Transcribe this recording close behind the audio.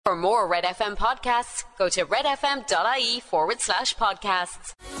For more Red FM podcasts, go to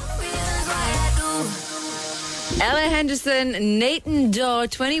redfm.ie/podcasts. Ella Henderson, Nathan Daw,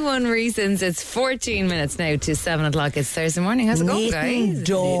 21 Reasons. It's 14 minutes now to 7 o'clock. It's Thursday morning. How's it going, guys?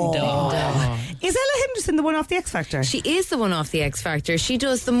 Daw. Is Ella Henderson the one off the X Factor? She is the one off the X Factor. She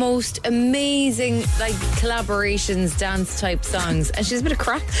does the most amazing collaborations, dance type songs, and she's a bit of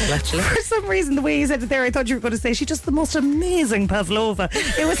crack actually. For some reason, the way you said it there, I thought you were going to say she does the most amazing pavlova.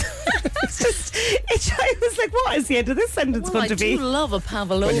 It was I was like, what is the end of this sentence going to be? I do love a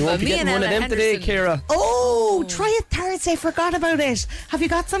pavlova. Well, you won't be getting one of them today, Ciara. Oh, try it Thursday. Forgot about it. Have you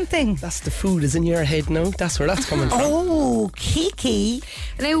got something? That's the food is in your head now. That's where that's coming from. Oh, Kiki.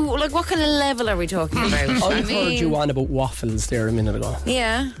 Now, what kind of level are we talking about? I heard you on about waffles there a minute ago.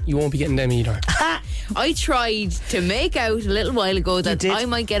 Yeah. You won't be getting them either. I tried to make out a little while ago that I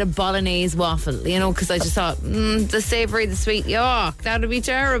might get a bolognese waffle, because I just thought, the savoury, the sweet, yuck, that would be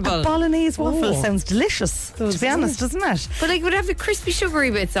terrible. A bolognese waffle sounds delicious, to be honest, doesn't it? But it would have the crispy sugary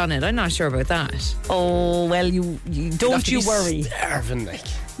bits on it. I'm not sure about that. Oh, well, you don't you worry. Starving, like.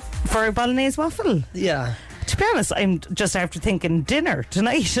 For a bolognese waffle? Yeah. To be honest, I'm just after thinking dinner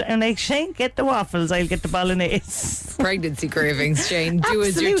tonight. I'm like, Shane, get the waffles, I'll get the bolognese. Pregnancy cravings, Shane. Do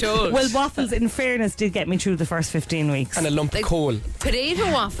as you're told. Well, waffles, in fairness, did get me through the first 15 weeks. And a lump of coal. Potato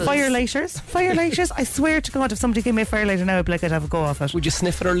waffles. Firelighters. I swear to God, if somebody gave me a firelighter now, I'd be like, I'd have a go off it. Would you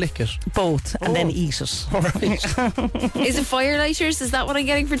sniff it or lick it? Both, and then eat it. All right. Is it firelighters? Is that what I'm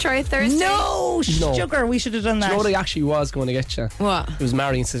getting for Try It Thursday? No, sugar. We should have done that. Do you know what I actually was going to get you? What? It was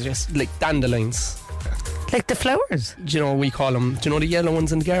Marion suggested, like dandelions. Like the flowers? Do you know what we call them? Do you know the yellow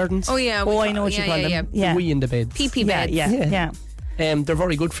ones in the gardens? Oh, yeah. I know what you call them. The wee in the beds. Pee-pee beds. Yeah. They're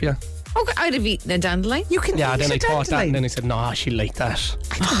very good for you. Okay, I'd have eaten a dandelion. You can eat then a I thought that, and dandelion. then I said, no, she'll like that.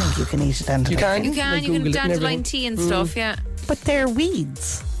 I don't think you can eat a dandelion. You can? You can. Like You can Google have it and dandelion everything. tea and stuff, yeah. But they're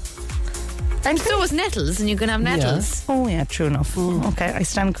weeds. And so is nettles, and you can have nettles. Oh, yeah, true enough. Okay, I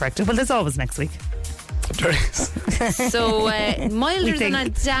stand corrected. Well, there's always next week. There is. So milder than a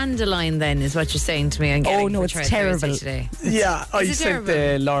dandelion, then, is what you're saying to me. I'm getting no, for it's Try It terrible. Thursday today. Yeah, I it sent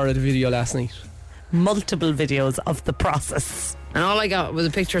terrible? Laura the video last night. Multiple videos of the process. And all I got was a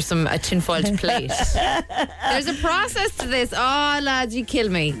picture of a tinfoiled plate. There's a process to this. Oh, lads, you kill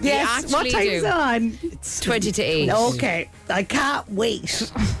me. Yes, you what actually time's do. on? 20 to 8. Okay, I can't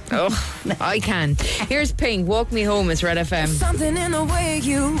wait. Oh, I can. Here's Pink. Walk Me Home. It's Red FM. Something in the way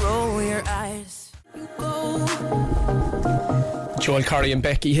you roll your eyes. Joel Corry and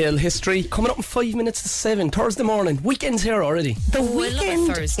Becky Hill history coming up in 5 minutes to 7 Thursday morning. Weekend's here already. The I love a weekend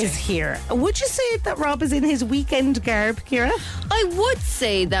Thursday. is here. Would you say that Rob is in his weekend garb, Ciara? I would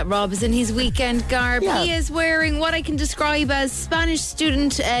say that Rob is in his weekend garb. Yeah. He is wearing what I can describe as Spanish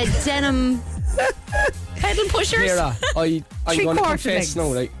student denim pedal pushers. Ciara, I'm going to confess legs.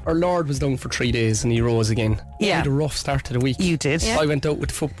 now, like, our Lord was down for 3 days and he rose again. Yeah. He had a rough start to the week. You did. Yeah. I went out with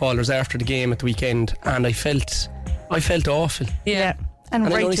the footballers after the game at the weekend and I felt awful. Yeah. And And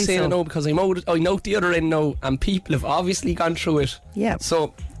I'm only rightly saying so. it now because I'm out the other end now and people have obviously gone through it. Yeah.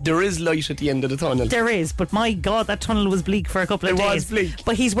 So there is light at the end of the tunnel. There is, but my God, that tunnel was bleak for a couple of It days. was bleak.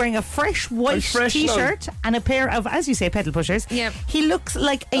 But he's wearing a fresh white fresh t-shirt and a pair of, as you say, pedal pushers. Yep. He looks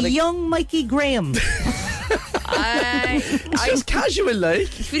like a young Mikey Graham. It's just casual,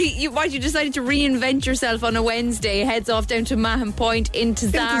 like. You decided to reinvent yourself on a Wednesday, heads off down to Mahon Point into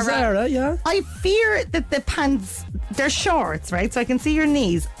Zara. Into Zara, yeah. I fear that the pants, they're shorts, right? So I can see your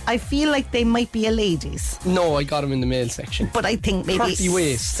knees. I feel like they might be a lady's. No, I got him in the male section. But I think maybe 30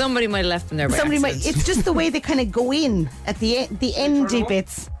 waist. Somebody might have left them there by somebody might. accident. It's just the way they kind of go in at the endy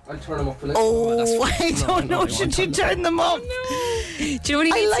bits. I'll turn them up a little. Oh, I don't know. Should you turn them up? Do you know what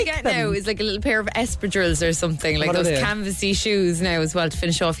he I needs like to get them. now? Is like a little pair of espadrilles or something, like What are those they? canvasy shoes now as well to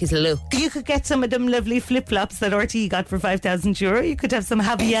finish off his look. You could get some of them lovely flip-flops that RT got for €5,000. You could have some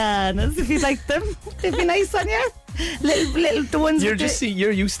Havianas if you like them. They'd be nice on you. Little the ones. You're with the- just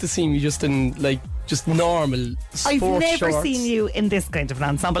you're used to seeing me just in like just normal sports I've never shorts. seen you in this kind of an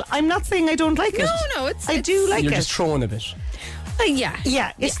ensemble. I'm not saying I don't like it. No, I do like You're it. just throwing a bit. Yeah.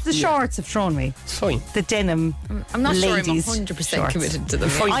 Yeah, it's the shorts have thrown me. It's fine. The denim. I'm not sure I'm ladies' 100% shorts. committed to them.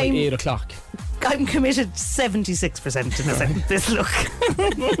 Fine by I'm- 8 o'clock. I'm committed 76% to this look.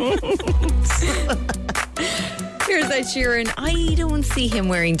 Here's Ed Sheeran. I don't see him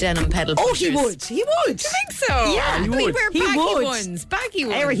wearing denim pedal Oh, pushers. he would. He would. I think so. Yeah, he He'd would. wear He baggy would. ones. Baggy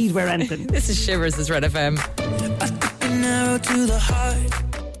ones. Ever he'd wear anything. This is Shivers, this Red FM. An arrow to the heart.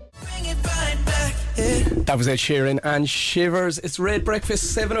 Bring it right back. That was Ed Sheeran and Shivers. It's Red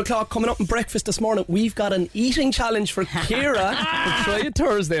Breakfast, 7 o'clock. Coming up in breakfast this morning, we've got an eating challenge for Ciara for Try It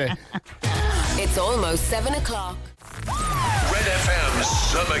Thursday. It's almost 7 o'clock. Red FM's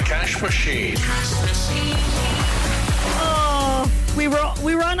Summer Cash Machine. Oh, we were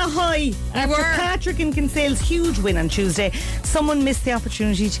on a high after were. Patrick and Kinsale's huge win on Tuesday. Someone missed the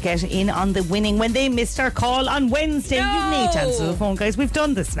opportunity to get in on the winning when they missed our call on Wednesday. No. You need to answer the phone, guys. We've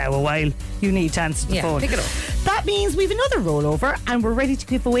done this now a while. You need to answer the Yeah, phone. pick it up. That means we've another rollover and we're ready to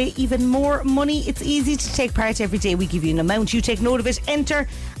give away even more money. It's easy to take part every day. We give you an amount, you take note of it, enter,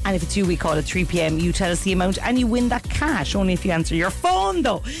 and if it's you, we call at 3 p.m. You tell us the amount and you win that cash, only if you answer your phone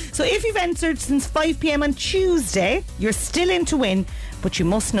though. So if you've answered since 5 p.m. on Tuesday, you're still in to win, but you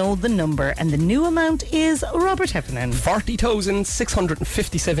must know the number, and the new amount is Robert Heffernan.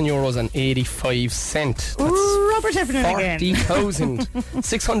 €40,657.85. Robert Heffernan again.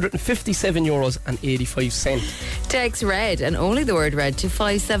 €40,657.85. Text red and only the word red to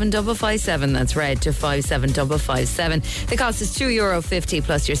 57557. That's red to 57557. The cost is €2.50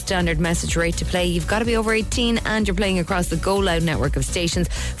 plus your standard message rate to play. You've got to be over 18 and you're playing across the Go Loud network of stations.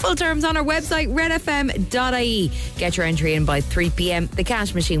 Full terms on our website, redfm.ie. Get your entry in by 3 p.m. The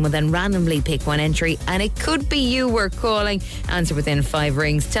cash machine will then randomly pick one entry, and it could be you we're calling. Answer within 5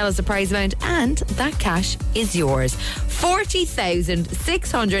 rings. Tell us the prize amount, and that cash is yours.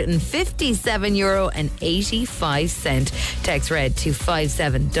 €40,657.85. Text red to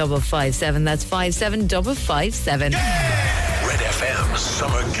 57557. That's 57557. Red FM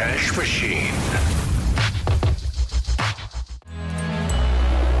Summer Cash Machine.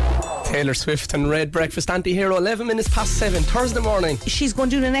 Taylor Swift and Red Breakfast Anti-Hero, 11 minutes past 7, Thursday morning. She's going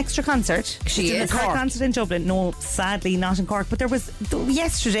to do an extra concert. She She's doing is. a Cork. concert in Dublin. No, sadly not in Cork. But there was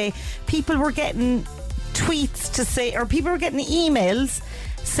yesterday, people were getting tweets to say, or people were getting emails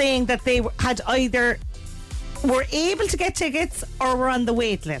saying that they had either were able to get tickets or were on the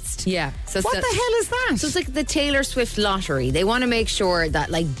wait list. Yeah. So What the hell is that? So it's like the Taylor Swift lottery. They want to make sure that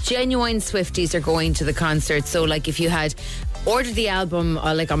like genuine Swifties are going to the concert. So like if you had ordered the album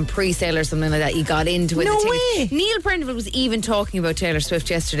like on pre-sale or something like that, you got into it. No the way. ticket. Neil Prendeville was even talking about Taylor Swift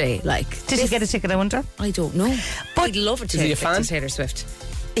yesterday. Like, Did he get a ticket, I wonder? I don't know. But- I'd love it Is he a to fan? Taylor Swift.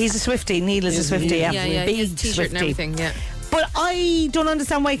 He's a Swiftie. Neil is a Swiftie. Yeah, yeah. Big He has a t-shirt and Swiftie. everything. Yeah. But I don't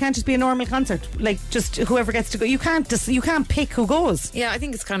understand why it can't just be a normal concert. Like, just whoever gets to go. You can't pick who goes. Yeah, I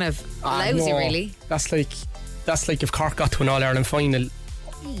think it's kind of lousy, No, really. That's like if Cork got to an All-Ireland final,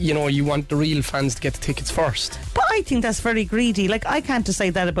 you know, you want the real fans to get the tickets first. But I think that's very greedy. Like, I can't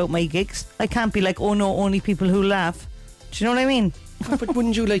decide that about my gigs. I can't be like, oh no, only people who laugh. Do you know what I mean? But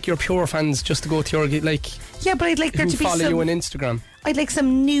wouldn't you like your pure fans just to go to your gig, like, Yeah, but I'd like there who to be follow some. you on Instagram? I'd like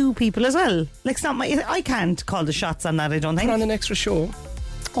some new people as well. Like, it's not my. I can't call the shots on that. I don't Put on think. an extra show.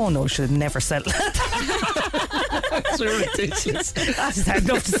 Oh no, should never sell. That's so ridiculous. That's hard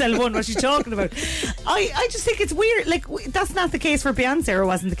enough to sell one. What's she talking about? I just think it's weird. Like, that's not the case for Beyonce, or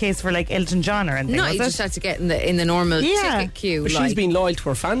wasn't the case for like Elton John or anything. No, was you it? just have to get in the normal Yeah. ticket queue. But like. she's been loyal to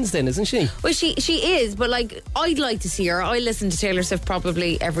her fans then, isn't she? Well, she is, but like I'd like to see her. I listen to Taylor Swift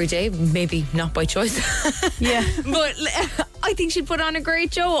probably every day, maybe not by choice. Yeah. But I think she'd put on a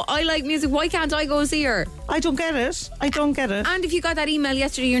great show. I like music. Why can't I go see her? I don't get it. And if you got that email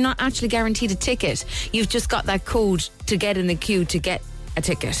yesterday, you're not actually guaranteed a ticket. You've just got that code to get in the queue to get a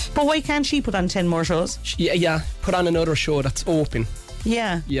ticket. But why can't she put on 10 more shows? Yeah. Put on another show that's open.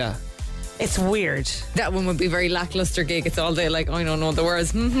 Yeah. Yeah. It's weird. That one would be a very lackluster gig. It's all day like, I don't know the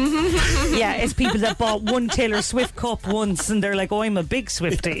words. Yeah, it's people that bought one Taylor Swift cup once and they're like, oh, I'm a big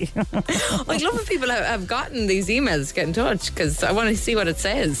Swiftie. I'd love if people have gotten these emails, get in touch, because I want to see what it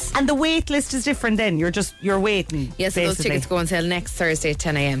says. And the wait list is different then. You're waiting. Yes, so those basically. tickets go on sale next Thursday at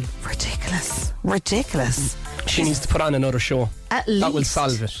 10 a.m. Ridiculous. She needs to put on another show. At That will least.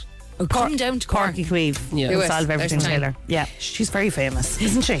 solve it. Oh, come down to Cork. Corky Queeve. Yeah. Will Do it. solve everything, There's time. Taylor. Yeah, she's very famous,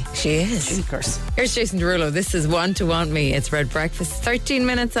 isn't she? She is. Jeekers. Here's Jason Derulo. This is Want to Want Me. It's Red Breakfast, 13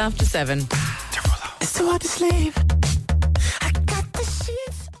 minutes after 7. It's too hard to sleep. I got the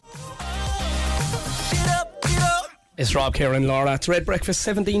sheets. Get up, get up. It's Rob, Ciara and Laura. It's Red Breakfast,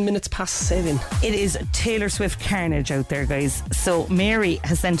 17 minutes past 7. It is Taylor Swift carnage out there, guys. So Mary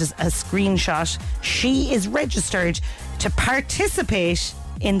has sent us a screenshot. She is registered to participate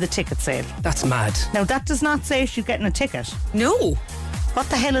in the ticket sale. That's mad. Now, that does not say she's getting a ticket. No. What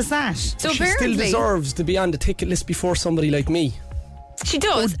the hell is that? So She still apparently deserves to be on the ticket list before somebody like me. she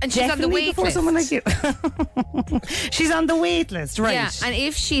does, and she's on the Definitely wait before list. someone like you. She's on the wait list, right? Yeah, and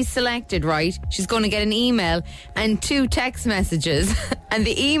if she's selected, right, she's going to get an email and 2 text messages, and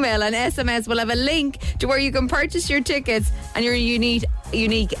the email and SMS will have a link to where you can purchase your tickets and your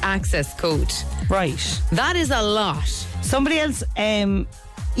unique access code. Right. That is a lot. Somebody else,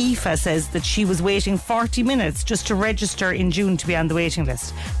 Aoife, says that she was waiting 40 minutes just to register in June to be on the waiting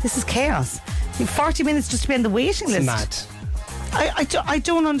list. This is chaos. 40 minutes just to be on the waiting It's list. mad. I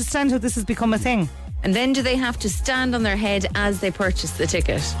don't understand how this has become a thing. And then do they have to stand on their head as they purchase the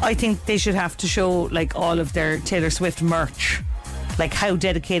ticket? I think they should have to show like all of their Taylor Swift merch. Like, how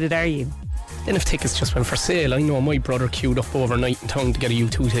dedicated are you? Then if tickets just went for sale, I know my brother queued up overnight in town to get a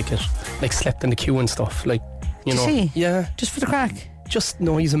U2 ticket. Like, slept in the queue and stuff. Like, you know. Did he? Yeah. Just for the crack? Just,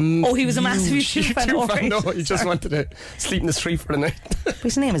 no, he's a he was a massive U2 fan. U2 fan. No, he just wanted to sleep in the street for the night. But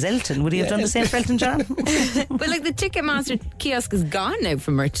his name is Elton. Would he have done the same for Elton John? But like the Ticketmaster kiosk is gone now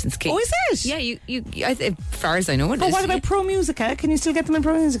from Merchants Quay. Oh, is it? Yeah, as far as I know it But is. what about Pro Musica? Can you still get them in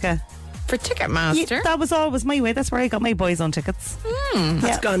Pro Musica? For Ticketmaster? That was always my way. That's where I got my boys on tickets.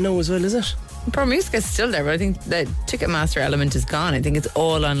 That's gone now as well, is it? Pro Musica is still there, but I think the Ticketmaster element is gone. I think it's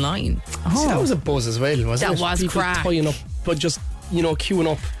all online. See, that was a buzz as well, wasn't it? That was People crack. tying up, but just, you know,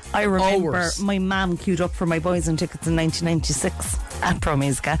 queuing up. I remember hours. my mum queued up for my boys on tickets in 1996 at Pro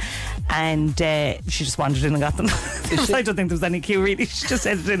Musica, and she just wandered in and got them. I don't think there was any queue really. She just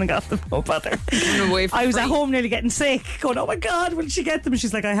headed in and got them. No bother. Away for I was free. at home nearly getting sick, going, "Oh my God, will she get them?"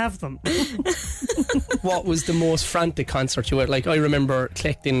 She's like, "I have them." What was the most frantic concert you were? Like, I remember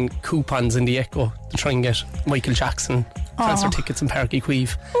collecting coupons in the Echo to try and get Michael Jackson concert tickets in Park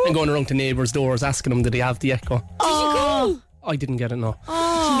Equive and going around to neighbours' doors asking them, did they have the Echo? Did you go? I didn't get it, no.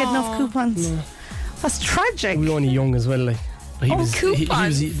 Didn't get enough coupons. That's tragic. We were only young as well, like. But he was,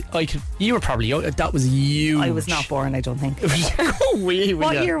 coupons. you were probably young. That was huge. I was not born, I don't think. Go away with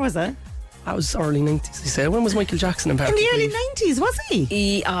What ya. year was it? That was early 90s, I say. When was Michael Jackson in Park In the early Equive? 90s, was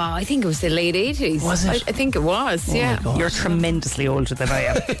he? I think it was the late 80s. Was it? I think it was, yeah. my God. You're tremendously older than I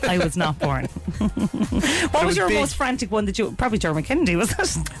am. I was not born. What was your big. most frantic one that you... Probably Dermot Kennedy, was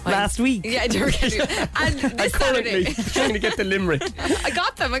it? Last week. Yeah, and this Currently Saturday. trying to get the limerick. I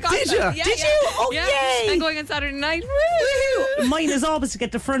got them. Did them. ya? Yeah, Did yeah. you? Oh, yeah. yay. I'm going on Saturday night. Woo! Mine is always to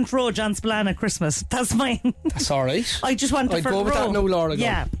get the front row John Spillane at Christmas. That's mine. That's alright. I just want the I'd front go with row. that now, Laura. Go.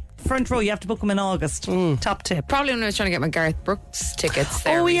 Yeah. Front row, you have to book them in August. Top tip. Probably when I was trying to get my Gareth Brooks tickets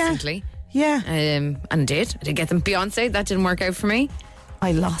there recently. Yeah. And did. I did get them. Beyonce, that didn't work out for me.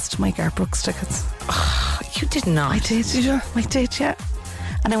 I lost my Garth Brooks tickets. You did not. I did. I did, yeah.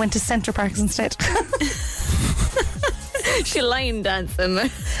 And I went to Centre Parks instead. She line dancing. I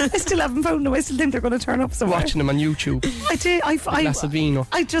still haven't found them. I still think they're going to turn up somewhere. Watching them on YouTube. I did. glass of vino.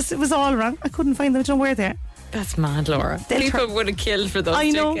 It was all wrong. I couldn't find them. I don't know where they are. That's mad, Laura. They'll People would have killed for those I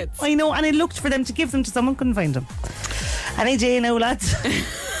know. tickets. And I looked for them to give them to someone, couldn't find them. Any day now, lads.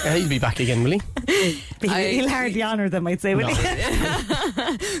 Yeah, he'll be back again, will he? He'll hardly honour them, I'd say, will he?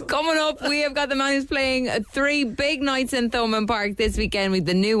 Coming up, we have got the man who's playing 3 big nights in Thomond Park this weekend with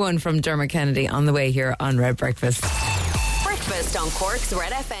the new one from Dermot Kennedy on the way here on Red Breakfast. Breakfast on Cork's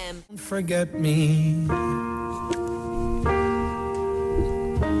Red FM. Don't forget me.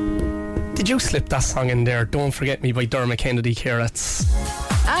 Did you slip that song in there? Don't Forget Me by Dermot Kennedy, Ciara.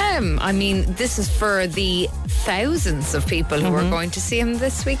 I mean, this is for the thousands of people who are going to see him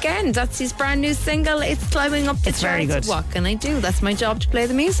this weekend. That's his brand new single. It's climbing up the It's very charts. good. What can I do? That's my job, to play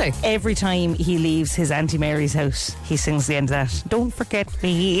the music. Every time he leaves his Auntie Mary's house, he sings the end of that. Don't forget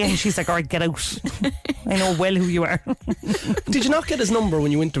me. And she's like, all right, get out. I know well who you are. Did you not get his number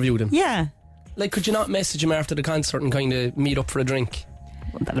when you interviewed him? Yeah. Like, could you not message him after the concert and kind of meet up for a drink?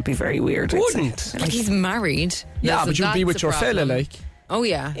 Well, that'd be very weird. I'd say. Wouldn't. Like, he's married. Yeah, so but you'd be that's with the your fella, problem. like. Oh,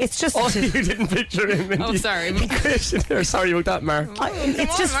 yeah. It's just... Oh, you didn't picture him. In Oh, the sorry. equation there. Sorry about that, Mark.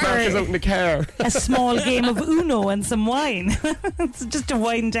 it's just Mark. for Mark is out in the car. a small game of Uno and some wine. It's just to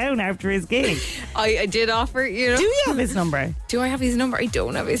wind down after his gig. I did offer, you know. Do you have his number? Do I have his number? I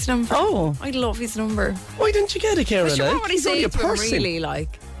don't have his number. Oh. I love his number. Why didn't you get it, Ciara? Sure, Like? what would I He's only say a to him, person. really,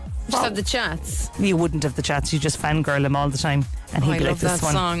 like? Just have the chats. You wouldn't have the chats. You just fangirl him all the time. And he'd I be love like, this that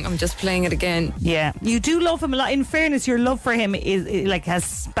one. song. I'm just playing it again. Yeah, you do love him a lot. In fairness, your love for him is like has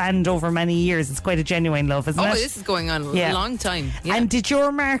spanned over many years. It's quite a genuine love, isn't Oh, it? this is going on Yeah. a long time. Yeah. And did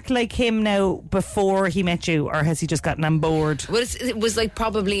your Mark like him now before he met you, or has he just gotten on board? Well, it was like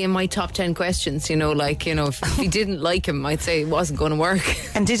probably in my top 10 questions, if he didn't like him, I'd say it wasn't going to work.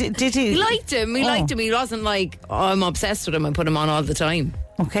 And did he? He liked him. He liked him. He wasn't like, oh, I'm obsessed with him. I put him on all the time.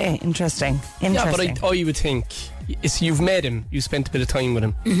 Okay, interesting. Yeah, but I would think you've met him, you spent a bit of time with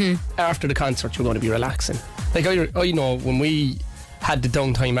him. After the concert, you're going to be relaxing. Like I know when we had the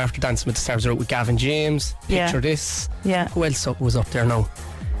downtime after Dancing with the Stars, we were out with Gavin James. Picture Yeah. this. Yeah. Who else was up there now?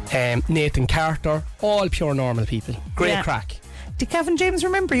 Nathan Carter. All pure normal people. Great Yeah. crack. Did Gavin James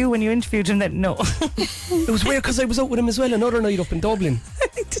remember you when you interviewed him? Then no. It was weird because I was out with him as well another night up in Dublin.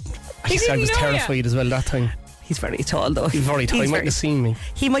 I was terrified as well that time. He's very tall though. He's very tall. He mightn't have seen me.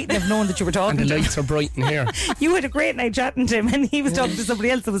 He mightn't have known that you were And talking the to him. lights are bright in here. You had a great night chatting to him, and he was talking to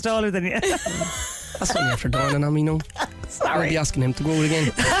somebody else that was taller than you. That's only after dawning on me now. I'll be asking him to go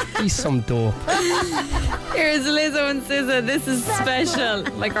again. He's some dope. Here's Lizzo and SZA. This is special,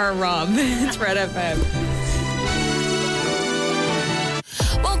 like our Rob. It's Red FM.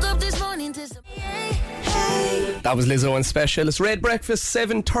 Woke up this morning to some. That was Lizzo and Special. It's Red Breakfast,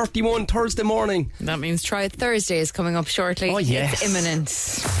 7:31 Thursday morning. That means Try It Thursday is coming up shortly. Oh, yes. It's imminent.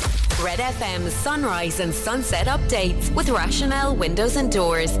 Red FM's sunrise and sunset updates with Rationale Windows and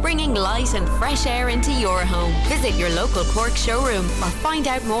Doors, bringing light and fresh air into your home. Visit your local Cork showroom or find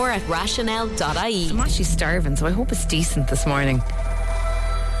out more at rationale.ie. I'm actually starving, so I hope it's decent this morning.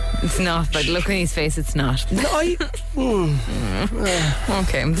 It's not, but look at his face, it's not. No,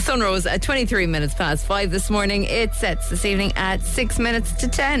 Okay, the sun rose at 23 minutes past 5 this morning. It sets this evening at 6 minutes to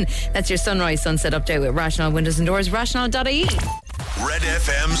 10. That's your sunrise sunset update with Rationale Windows and Doors, rationale.ie. Red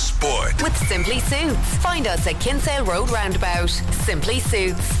FM Sport. With Simply Suits. Find us at Kinsale Road Roundabout. Simply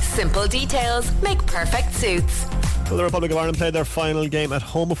Suits. Simple details make perfect suits. Well, the Republic of Ireland played their final game at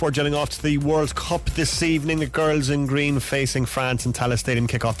home before jetting off to the World Cup this evening. The girls in green facing France in Tallaght Stadium.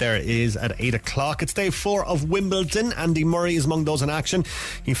 Kick-off there is at 8 o'clock. It's day 4 of Wimbledon. Andy Murray is among those in action.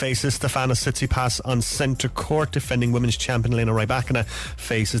 He faces Stefanos Tsitsipas on centre court. Defending women's champion Elena Rybakina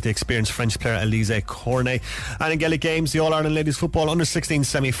faces the experienced French player Elise Cornet. And in Gaelic games, the All-Ireland Ladies Football Under-16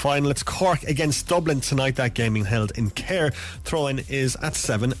 semi-final. It's Cork against Dublin tonight. That game being held in Care. Throw-in is at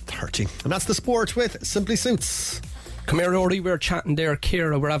 7:30. And that's the sport with Simply Suits. Come here, Rory. We're chatting there,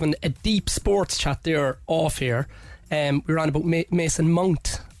 Ciara. We're having a deep sports chat there off here. We were on about Mason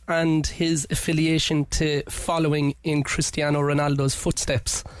Mount and his affiliation to following in Cristiano Ronaldo's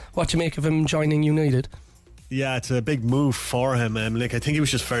footsteps. What do you make of him joining United? Yeah, it's a big move for him. I think he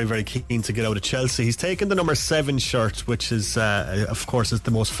was just very, very keen to get out of Chelsea. He's taken the number 7 shirt, which is, of course, is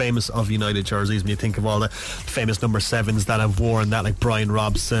the most famous of United jerseys. When you think of all the famous number 7s that have worn that, like Brian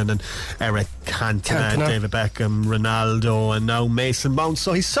Robson and Eric Cantona, David Beckham, Ronaldo, and now Mason Mount.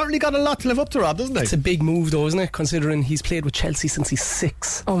 So he's certainly got a lot to live up to, Rob, doesn't he? It's a big move, though, isn't it? Considering he's played with Chelsea since he's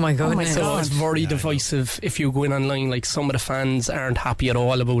 6. Oh my God. So it's very divisive if you go in online. Like, some of the fans aren't happy at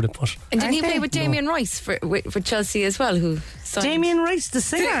all about it. But And didn't he play with Damien Rice for Chelsea as well? Who signed? Damien Rice, the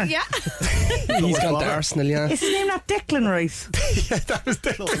singer. Yeah. he's gone to Arsenal, yeah. Is his name not Declan Rice? Yeah, that was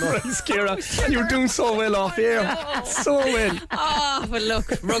Declan Rice, Ciara. You were doing so well off here. So well. Oh, but look,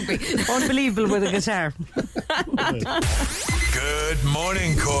 rugby. Unbelievable with a guitar. Good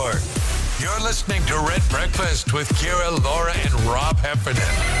morning, Cork. You're listening to Red Breakfast with Ciara, Laura, and Rob Heffernan.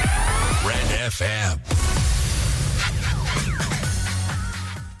 Red FM.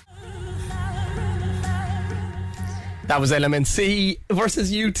 That was LMNC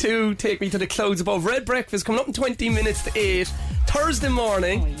versus U2. Take me to the clouds above. Red Breakfast coming up in 20 minutes to 8. Thursday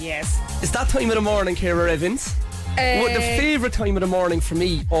morning. Oh, yes. It's that time of the morning, Ciara Evans. The favourite time of the morning for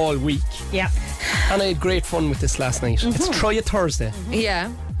me all week. Yeah. And I had great fun with this last night. It's Try It Thursday. Yeah.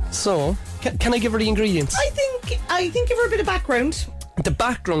 So, can I give her the ingredients? I think give her a bit of background. The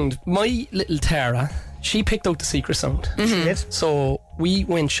background, my little Tara, she picked out the secret sound. She did. So we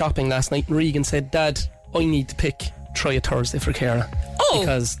went shopping last night and Regan said, Dad, I need to pick Try It Thursday for Ciara. Oh.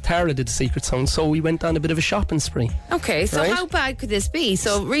 Because Tara did the secret sound, so we went on a bit of a shopping spree. Okay, so Right. how bad could this be?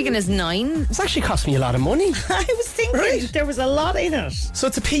 So Regan is 9. It's actually cost me a lot of money. I was thinking Right. there was a lot in it. So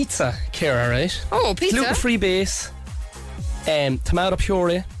it's a pizza, Ciara, right? Oh, pizza. Gluten-free base, tomato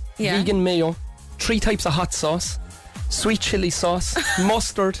puree, Yeah. vegan mayo, 3 types of hot sauce, sweet chili sauce,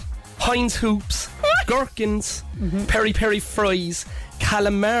 mustard, Heinz hoops, gherkins, peri-peri fries,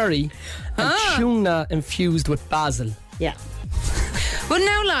 calamari, and tuna infused with basil. Yeah. But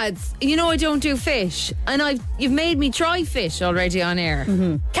now, lads, you know I don't do fish, and you've made me try fish already on air.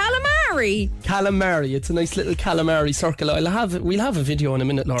 Calamari. Calamari, it's a nice little calamari circle. We'll have a video in a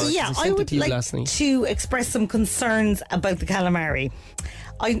minute, Laura. 'cause Yeah, I I sent it would to you like last night. to express some concerns about the calamari.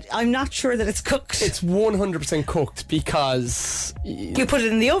 I'm not sure that it's cooked. It's 100% cooked because You put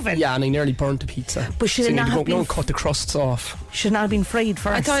it in the oven. yeah, and I nearly burnt the pizza. But should so it you not need to have go been and cut the crusts off. Should not have been fried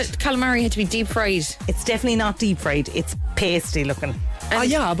first. I thought calamari had to be deep fried. It's definitely not deep fried. It's pasty looking.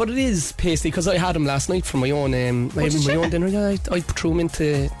 Yeah, but it is pasty because I had them last night for my own. I had my own dinner. Yeah, I threw them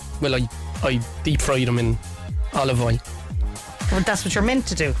into. Well, I deep fried them in olive oil. Well, that's what you're meant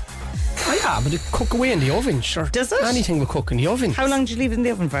to do. Oh yeah, but it cook away in the oven. Sure, Does it? Anything will cook in the oven. How long do you leave it in the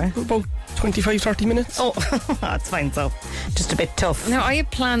oven for? About 25-30 minutes. Oh, that's fine. So, just a bit tough. Now, I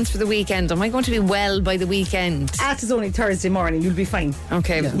have plans for the weekend. Am I going to be well by the weekend? That is only Thursday morning. You'll be fine.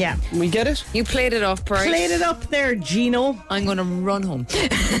 Okay. Yeah. We get it. You played it up, right? Played it up there, Gino. I'm going to run home.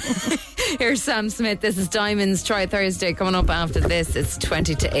 Here's Sam Smith. This is Diamonds. Try It Thursday. Coming up after this. It's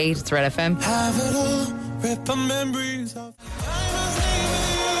 20 to 8. It's Red FM. Have it all, rip the memories of.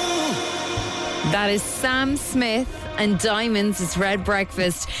 That is Sam Smith and diamonds. It's Red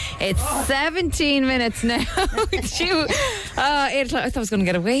Breakfast. It's 17 minutes now. 8 o'clock. I thought I was going to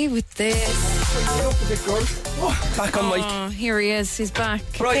get away with this. Back on mic. Oh, here he is. He's back.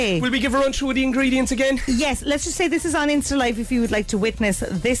 Right, Okay. will we give a run through the ingredients again? Yes, let's just say this is on Insta Live if you would like to witness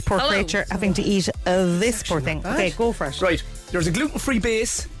this poor Hello. creature having to eat this poor thing. Okay, go for it. Right, there's a gluten-free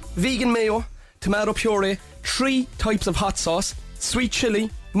base, vegan mayo, tomato puree, 3 types of hot sauce, sweet chilli,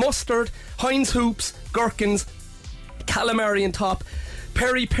 mustard, Heinz hoops, gherkins, calamari on top,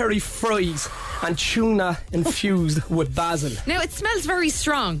 peri-peri fries, and tuna infused with basil. Now, it smells very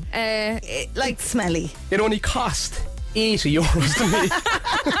strong. Like smelly. It only cost €80 to me.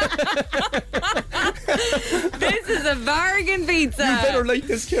 This is a bargain pizza. You better like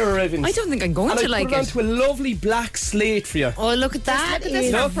this, Ciara Evans. I don't think I'm going and to I like put it it. onto a lovely black slate for you. Oh, look at this. That Look at this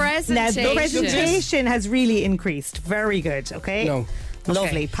is- for Now, presentation. the presentation has really increased. Very good, okay? No.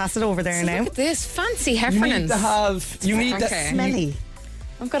 Lovely. Pass it over there So now. look at this. Fancy You Heffernans. need to have. You need Okay. that. Smelly.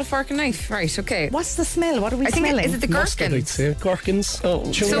 I've got a fork and knife. Right, okay. What's the smell? What are we I think smelling? is it the Mustard, I'd gherkins? say. Gherkins.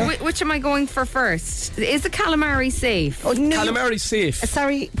 Tuna. So which am I going for first? Is the calamari safe? Oh, no. Calamari safe.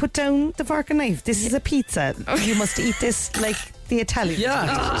 Sorry, put down the fork and knife. This is a pizza. You must eat this like the Italians. Yeah.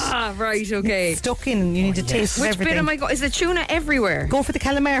 Ah, right, okay. Stuck in. You need to taste Which everything. bit am I going? Is the tuna everywhere? Go for the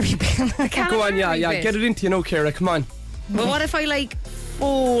calamari bit. Go on, yeah. Calamari bit. Get it into you now, Ciara. Come on. But what if I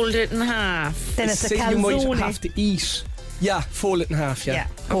fold it in half? Then it's a Say you might calzone. have to eat. Yeah, fold it in half. Yeah. Yeah,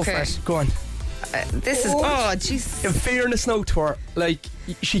 go Okay. for it. Go on. This is jeez. In fairness now to her, like,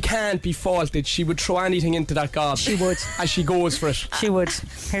 she can't be faulted. She would throw anything into that gob. She would. As she goes for it. She would.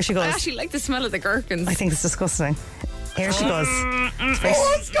 Here she I goes. actually like the smell of the gherkins. I think it's disgusting. Here she goes. It's very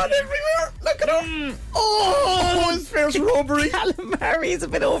It's gone everywhere. Look at her. Oh, it's first robbery. calamari is a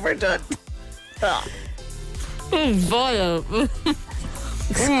bit overdone. vile.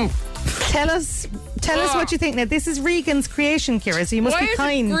 Tell us what you think. Now, this is Regan's creation, Ciara, so you must Why be is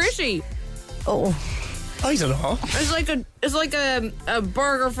kind. it gritty? Oh, I don't know. It's like a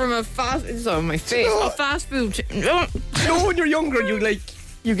burger from a fast. It's on my face. A fast food. You know, when you're younger,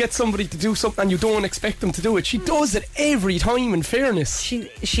 you get somebody to do something and you don't expect them to do it. She does it every time, in fairness.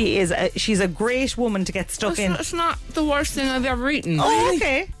 she's a great woman to get stuck in. It's not the worst thing I've ever eaten. Oh,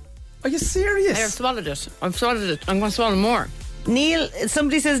 okay. Are you serious? I've swallowed it. I'm going to swallow more. Neil,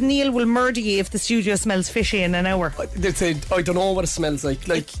 somebody says Neil will murder you if the studio smells fishy in an hour. They say, I don't know what it smells like.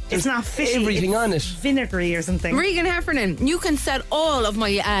 Like, It's there's not fishy. everything it's on it. vinegary or something. Regan Heffernan, you can set all of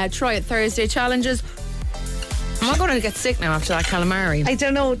my Try It Thursday challenges. I'm not going to get sick now after that calamari. I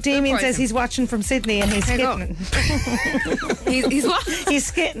don't know. Damien Good says poison. he's watching from Sydney and he's There you go. skitting. He's what?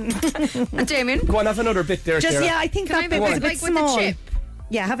 He's skitting. And Damien? Go on, have another bit there, Just, Ciara. yeah, I think Can I that bit have was a it bit like with small. the chip?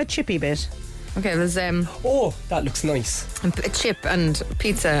 Yeah, have a chippy bit. Okay, there's Oh, that looks nice. a chip and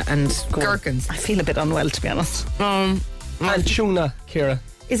pizza and gherkins. I feel a bit unwell, to be honest. And tuna, Ciara.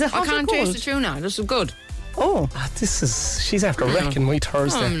 Is it I hot or can't cold? taste the tuna. This is good. Oh. She's after wrecking my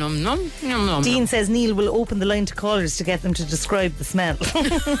Thursday. Nom, nom, nom, nom, Dean nom. says Neil will open the line to callers to get them to describe the smell.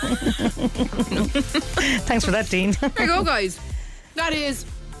 Thanks for that, Dean. There you go, guys. That is.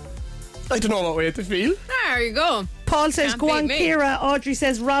 I don't know what way to feel. There you go. Paul says, Can't go beat on, me. Ciara. Audrey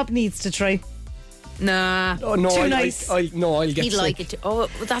says Rob needs to try. Nah. Oh, no, Too I'll nice. get He'd sick. like it too. Oh,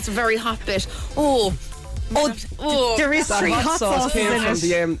 but that's a very hot bit. Oh. Oh. There is That 3 hot hot sauce sauces came in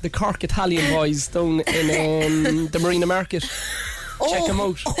from it. the Cork Italian boys down in the Marina Market. Check them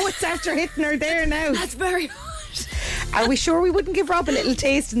out. Oh, it's after hitting her there now. That's very hot. Are we sure we wouldn't give Rob a little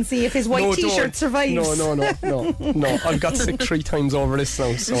taste and see if his white No, t-shirt don't. survives? No. I've got sick 3 times over this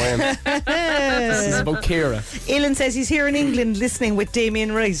now, so this is about Ciara. Ilan says he's here in England listening with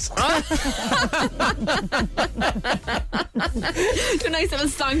Damien Rice. Do a nice little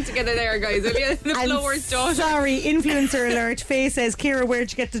song together there, guys. Will you? The I'm blower's daughter. sorry, influencer alert. Faye says, Ciara,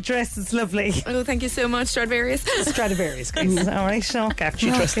 where'd you get the dress? It's lovely. Oh, thank you so much, Stradivarius. Stradivarius, guys. All right, okay. She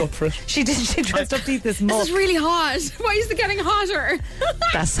dressed up for it. She did. She dressed up to eat this This mug. is really hot. Why is it getting hotter?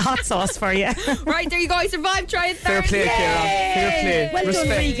 That's hot sauce for you. Right, there you go. I survived. Try it Fair play, Thursday. Ciara. Fair play. Well done,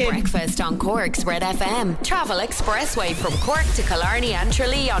 Respect. Regan. Breakfast on Cork's Red FM. Travel expressway from Cork to Killarney and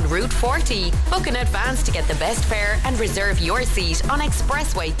Tralee on Route 40. Book in advance to get the best fare and reserve your seat on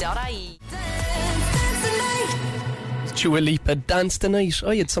expressway.ie. Dua Lipa Dance Tonight.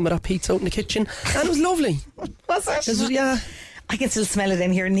 I had some of that pizza out in the kitchen and it was lovely. Was it? Yeah. I can still smell it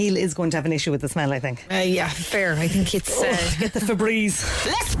in here. Neil is going to have an issue with the smell, I think. Yeah, fair. I think it's. Get the Febreze.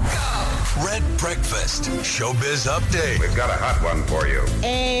 Let's go! Red Breakfast Showbiz Update. We've got a hot one for you.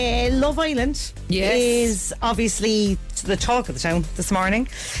 Love Island is obviously the talk of the town this morning.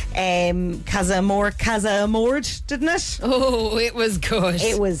 Casa Amor, didn't it? Oh, it was good.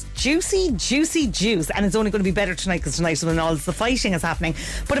 It was juicy juice, and it's only going to be better tonight because tonight when all the fighting is happening.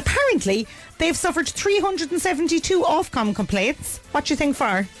 But apparently they've suffered 372 Ofcom complaints. What do you think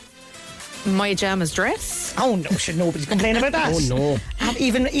for? My Jama's dress. Oh no, should nobody complain about that. Oh no.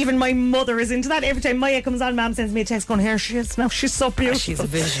 Even my mother is into that. Every time Maya comes on, Mum sends me a text going, here she is now, she's so beautiful. She's a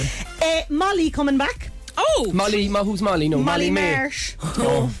vision. Molly coming back. Oh, Who's Molly? No, Molly May. Marsh.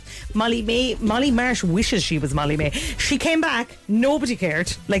 Oh. Molly Marsh wishes she was Molly May. She came back, nobody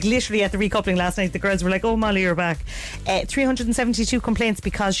cared. Like literally at the recoupling last night, the girls were like, oh Molly, you're back. 372 complaints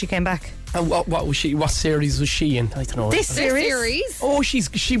because she came back. And what was she? What series was she in? I don't know. This series. Oh, she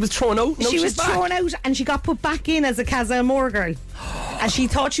was thrown out. No, she was she's back. thrown out and she got put back in as a Casa Amor girl. And she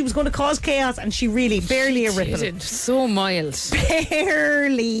thought she was going to cause chaos, and she really barely a ripple. did. So mild.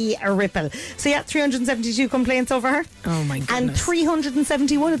 Barely a ripple. So yeah, 372 complaints over her. Oh my goodness. And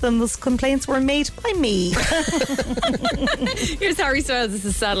 371 of them, those complaints were made by me. Here's Harry Styles. This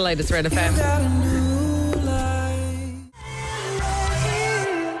is Satellite. It's Red FM.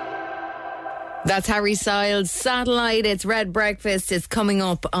 That's Harry Styles' Satellite. It's Red Breakfast. It's coming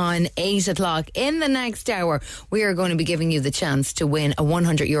up on 8 o'clock. In the next hour, we are going to be giving you the chance to win a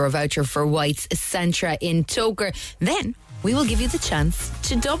 €100 voucher for White's Centra in Toker. Then we will give you the chance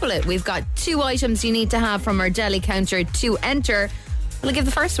to double it. We've got 2 items you need to have from our deli counter to enter. I'll give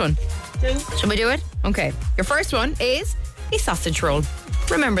the first one. Shall we do it? Okay. Your first one is a sausage roll.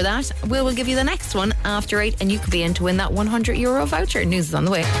 Remember that. We will give you the next one after 8, and you could be in to win that €100 voucher. News is on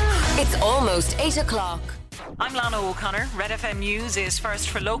the way. It's almost 8 o'clock. I'm Lana O'Connor. Red FM News is first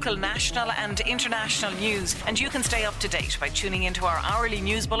for local, national and international news, and you can stay up to date by tuning into our hourly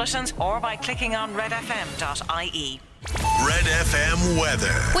news bulletins or by clicking on redfm.ie. Red FM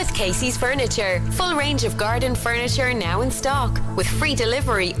weather. With Casey's Furniture. Full range of garden furniture now in stock. With free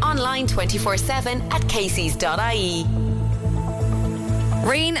delivery online 24/7 at caseys.ie.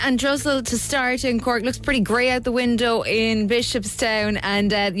 Rain and drizzle to start in Cork. Looks pretty grey out the window in Bishopstown,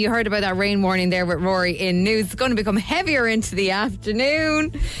 and you heard about that rain warning there with Rory in news. It's going to become heavier into the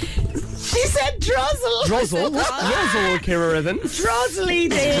afternoon. She said drizzle. Drizzle? Drizzle, Ciara Evan. Drizzly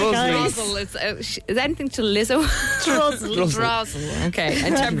day, guys. Drizzle. Is anything to Lizzo? Drizzle. Drizzle. Okay.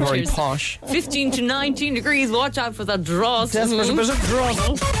 And Very temperatures posh. 15 to 19 degrees. Watch out for the drizzle. Desperate a bit of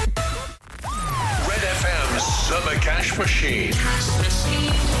drizzle. Red FM's Summer Cash Machine.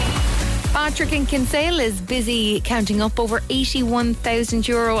 Patrick in Kinsale is busy counting up over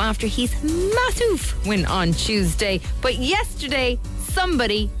 €81,000 after his massive win on Tuesday. But yesterday,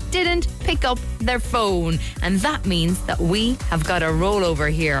 somebody didn't pick up their phone, and that means that we have got a rollover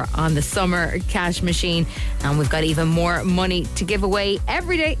here on the Summer Cash Machine, and we've got even more money to give away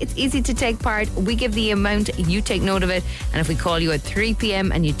every day. It's easy to take part. We give the amount, you take note of it, and if we call you at 3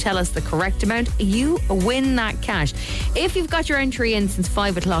 p.m. and you tell us the correct amount, you win that cash. If you've got your entry in since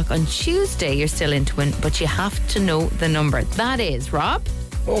 5 o'clock on Tuesday, you're still in to win, but you have to know the number. That is, Rob?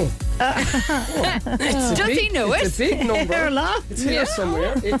 Oh. Does he know it? It's a big number. It's here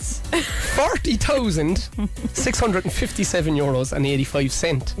somewhere. It's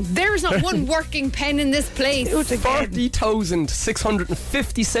 €40,657.85. There's not one working pen in this place.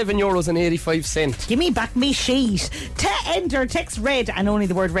 €40,657.85. Give me back me sheet. To enter, text red and only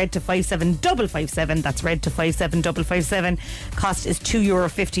the word red to 57557. That's red to 57557. Cost is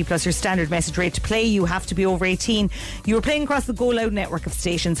 €2.50 plus your standard message rate to play. You have to be over 18. You are playing across the Go Loud network of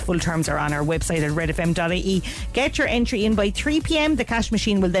stations. Full terms are on our website at redfm.ie. Get your entry in by 3 p.m. The cash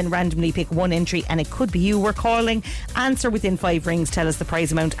machine will then randomly pick one entry, and it could be you we're calling. Answer within 5 rings, tell us the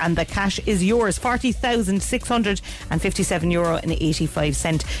prize amount, and the cash is yours.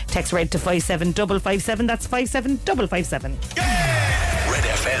 €40,657.85. Text red to 57557. That's 57557. Red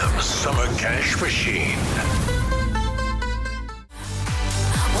FM's Summer Cash Machine.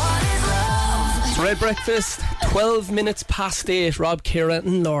 It's Red Breakfast, 12 minutes past 8. Rob, Ciara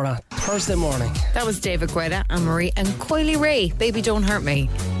and Laura. Thursday morning. That was David Guetta, Anne-Marie and Coily Ray. Baby, don't hurt me.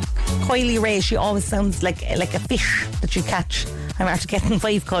 Coily Ray, she always sounds like a fish that you catch. I'm after getting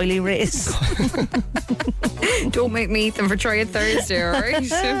 5 Coily Rays. Don't make me eat them for Try It Thursday,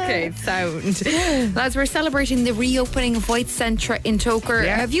 alright? Okay, sound. Lads, we're celebrating the reopening of White's Centra in Toker.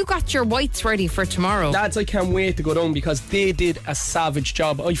 Yeah. Have you got your whites ready for tomorrow? Lads, I can't wait to go down because they did a savage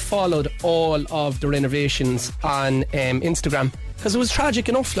job. I followed all of the renovations on Instagram. Because it was tragic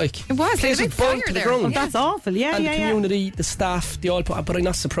enough, like. It was, Place like a big burnt fire to the there. ground. Oh, that's awful. Yeah, And yeah, the yeah. community, the staff, they all put. But I'm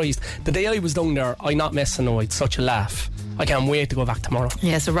not surprised. The day I was down there, I'm not messing. No, it's such a laugh. I can't wait to go back tomorrow.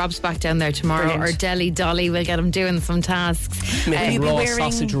 Yeah, so Rob's back down there tomorrow. Brilliant. Or Deli Dolly will get him doing some tasks. Making be raw wearing-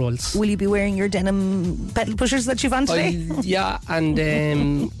 sausage rolls. Will you be wearing your denim pedal pushers that you've on today? Yeah,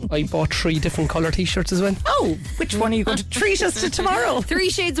 and I bought 3 different colour t-shirts as well. Oh, which one are you going to treat us to tomorrow? 3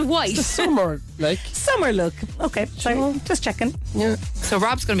 shades of white. The summer, like. Summer look. Okay, sorry, just checking. Yeah. So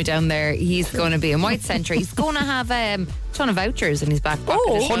Rob's going to be down there. He's going to be in White Centre. He's going to have a ton of vouchers in his back pocket.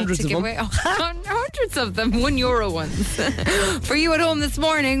 Oh, as well hundreds to of give them. away. Hundreds of them, €1 ones. For you at home this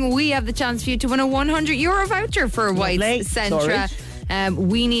morning, we have the chance for you to win a €100 voucher for White Lovely. Centre.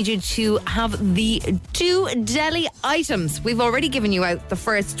 We need you to have the 2 deli items. We've already given you out the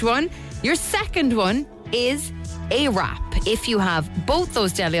first one. Your second one is a wrap. If you have both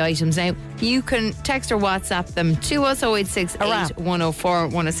those deli items now, you can text or WhatsApp them to us 0868 104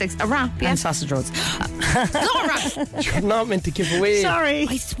 106. A wrap, yeah. And sausage rolls. Not a wrap. You're not meant to give away. Sorry.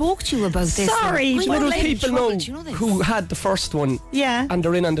 I spoke to you about this. Sorry. I Do know Little lady people trouble, know do you know this? who had the first one Yeah. and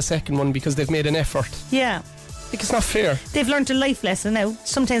they're in on the second one because they've made an effort. Yeah. I think it's not fair. They've learned a life lesson now.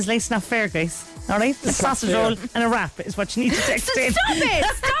 Sometimes life's not fair, guys. All right? A sausage fair. roll and a wrap is what you need to text in. Stop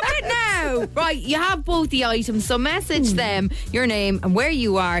it now. Right, you have both the items, so message them your name and where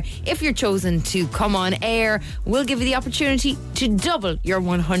you are. If you're chosen to come on air, we'll give you the opportunity to double your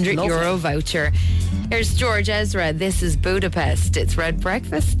 €100 voucher. Here's George Ezra. This is Budapest. It's Red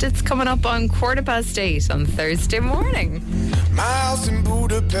Breakfast. It's coming up on 8:15 on Thursday morning. My house in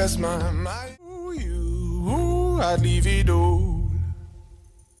Budapest, my you, I'd leave it all.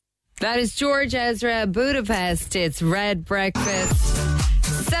 That is George Ezra, Budapest. It's Red Breakfast.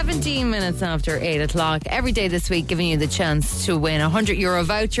 17 minutes after 8 o'clock. Every day this week, giving you the chance to win a €100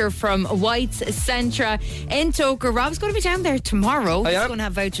 voucher from White's Centra in Toker. Rob's going to be down there tomorrow. He's going to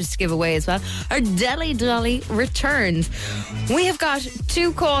have vouchers to give away as well. Our Deli Dolly returns. We have got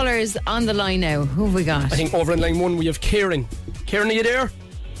 2 callers on the line now. Who have we got? I think over in line 1 we have Kieran. Kieran, are you there?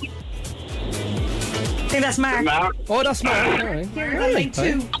 I think that's Mark. Oh, that's Mark. All right. Kieran's on line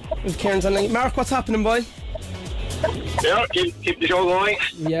 2. If Kieran's on line. Mark, what's happening, boy? Yeah, keep the show going.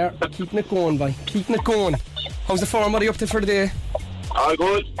 Yeah, keeping it going, boy. Keeping it going. How's the farm? What are you up to for the day? All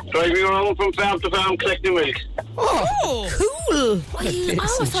good. Driving around from farm to farm collecting milk. Oh, cool. I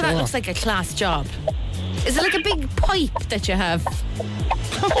always thought that looks like a class job. Is it like a big pipe that you have?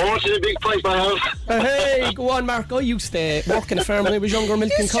 Oh, it's a big pipe I have. Hey, go on, Mark. I used to work in a farm when I was younger,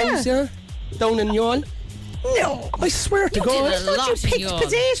 milking cows, yeah? Down in Youghal. No. I swear to God. did a lot You in picked Youghal.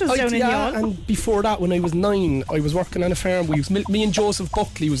 potatoes down in Youghal. And before that, when I was 9, I was working on a farm. We used me and Joseph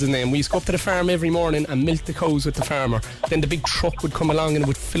Buckley was his name. We used to go up to the farm every morning and milk the cows with the farmer. Then the big truck would come along and it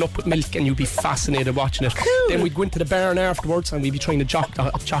would fill up with milk, and you'd be fascinated watching it. Then we'd go into the barn afterwards and we'd be trying to jock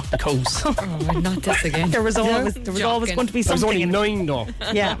the cows. Oh, not this again. There was always going to be I was something. only in it. 9 though.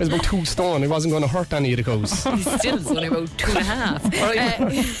 Yeah. I was about 2 stone. I wasn't going to hurt any of the cows. Still, it's only about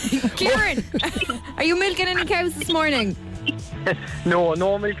 2.5. Kieran, are you milking any cows this morning?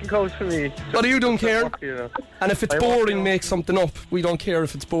 No milking cows for me. What are you doing, Kieran? And if it's I boring, work, make something up. We don't care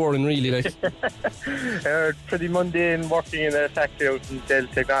if it's boring, really. Like. Pretty mundane, working in a factory out in Dell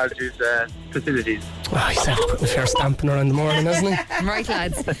Technologies facilities. Oh, he's after putting a fair stamping around the morning, hasn't he? Right,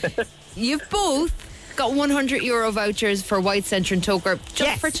 lads. You've both got €100 vouchers for White Centre and Toker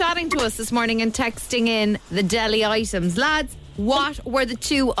just for chatting to us this morning and texting in the deli items. Lads, what were the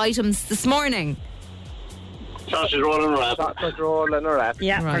 2 items this morning? Sausage roll and a wrap. Sausage roll and a wrap.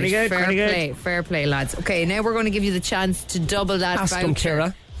 Yeah, Right, fair play, lads. Okay, now we're going to give you the chance to double that Ask voucher. them,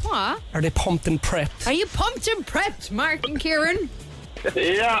 Ciara. What? Are they pumped and prepped? Are you pumped and prepped, Mark and Kieran?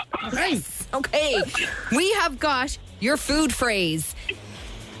 Yeah. Nice. Okay, we have got your food phrase.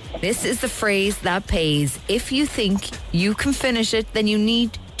 This is the phrase that pays. If you think you can finish it, then you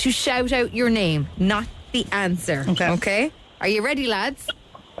need to shout out your name, not the answer. Okay? Are you ready, lads?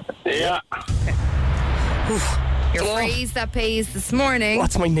 Yeah. Your phrase that pays this morning.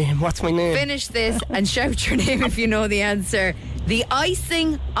 What's my name? Finish this and shout your name if you know the answer. The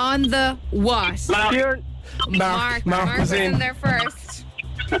icing on the what? Mark Mark was in. there first.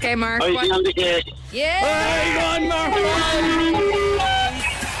 Okay, Mark. Icing What? on the cake. Yeah. Hey, go on, Mark.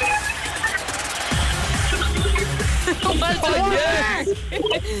 Well done, Mark.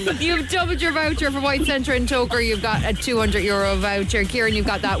 You've doubled your voucher for White Centre and Toker. You've got a €200 voucher. Kieran, you've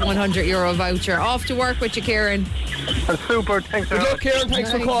got that €100 voucher. Off to work with you, Kieran. Super, thanks Good luck, Kieran.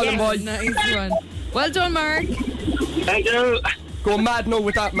 Thanks for calling, boy. Nice one. Well done, Mark. Thank you. Go mad now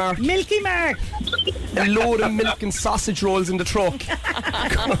with that, Mark. Milky Mark. A load of milk and sausage rolls in the truck.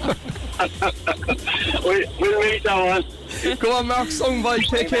 We'll meet that one. Go on, Mark, song boy,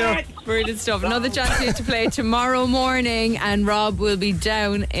 take care. Brilliant stuff. Another chance for you to play tomorrow morning, and Rob will be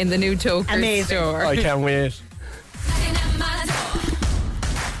down in the new Toker store. I can't wait.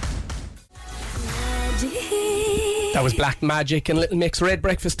 That was Black Magic and Little Mix. Red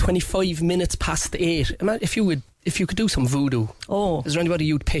Breakfast, 25 minutes past 8. If you could do some voodoo. Oh. Is there anybody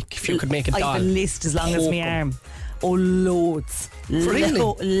you'd pick if you could make a doll? I have a list as long as my arm. Oh, loads. Really?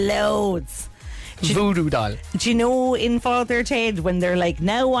 Loads. Voodoo doll. Do you know in Father Ted when they're like,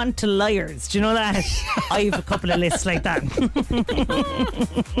 now on to liars? Do you know that? I have a couple of lists like that.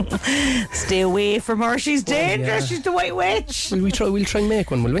 Stay away from her. She's dangerous. Yeah. She's the White Witch. We'll try and make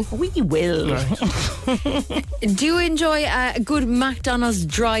one, will we? We will. Right. Do you enjoy a good McDonald's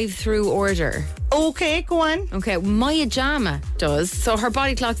drive-through order? Okay, go on. Okay, Maya Jama does. So her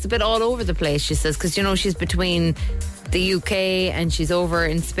body clock's a bit all over the place, she says, because, you know, she's between the UK and she's over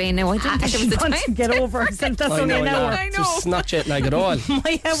in Spain now. I didn't think She it was the wants to time. get over herself. That's only an hour. I know. Just not jet lag at all.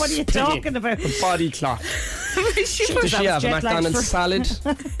 Maya, what are you talking about? Body clock. She Does she have a jet lag McDonald's for- salad?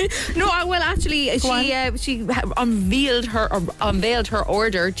 No, well, actually, she unveiled her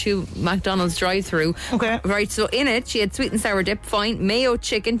order to McDonald's drive-through. Okay. Right, so in it, she had sweet and sour dip, fine, mayo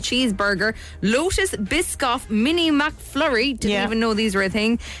chicken, cheeseburger, Lotus Biscoff, mini McFlurry, didn't even know these were a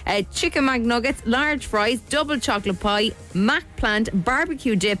thing, chicken McNuggets, large fries, double chocolate pie, mac plant,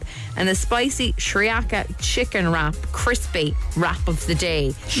 barbecue dip, and a spicy Shriaka chicken wrap, crispy wrap of the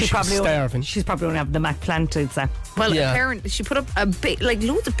day. She's probably only having the Mac plant, I'd say. Well, apparently she put up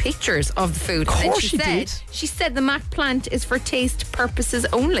loads of pictures of the food. Of and then course she did. She said the Mac plant is for taste purposes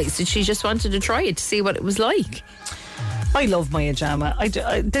only, so she just wanted to try it to see what it was like. I love Maya Jama.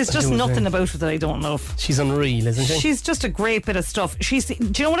 There's just nothing about her that I don't love. She's unreal, isn't she? She's just a great bit of stuff. Do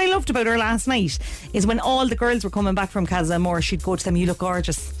you know what I loved about her last night? Is when all the girls were coming back from Casa Amor, she'd go to them, you look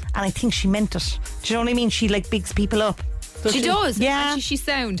gorgeous. And I think she meant it. Do you know what I mean? She bigs people up. She does. Yeah. Actually, she's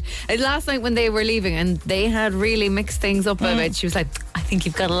sound. Last night when they were leaving and they had really mixed things up a bit, she was like, I think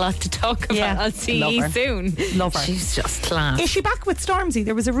you've got a lot to talk about. Yeah. I'll see Love you her. soon. Love her. She's just class. Is she back with Stormzy?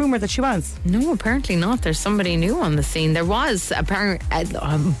 There was a rumour that she was. No, apparently not. There's somebody new on the scene. There was apparently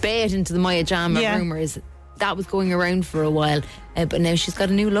a bait into the Maya Jama rumours. That was going around for a while, but now she's got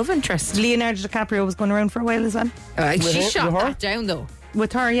a new love interest. Leonardo DiCaprio was going around for a while as well. She shot that down though.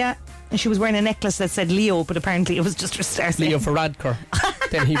 With her, yeah. And she was wearing a necklace that said Leo, but apparently it was just her star Leo Varadkar.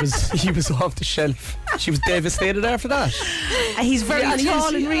 Then he was off the shelf. She was devastated after that. He's very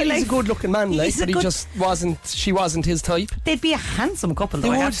tall in real life. He's a good looking man, she wasn't his type. They'd be a handsome couple,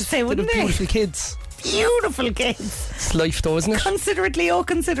 though, I have to say, wouldn't They'd they? have beautiful kids. Beautiful kids. It's life though, isn't it? Consider it, Leo.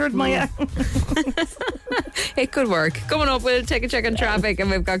 Consider it, Maya. It could work. Coming up, we'll take a check on traffic, and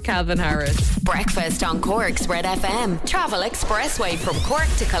we've got Calvin Harris. Breakfast on Cork's Red FM. Travel expressway from Cork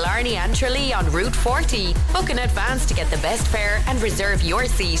to Killarney and Tralee on Route 40. Book in advance to get the best fare and reserve your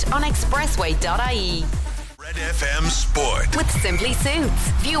seat on expressway.ie. Red FM Sport. With Simply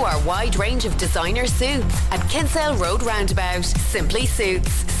Suits. View our wide range of designer suits at Kinsale Road Roundabout. Simply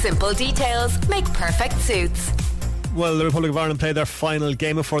Suits. Simple details make perfect suits. Well, the Republic of Ireland play their final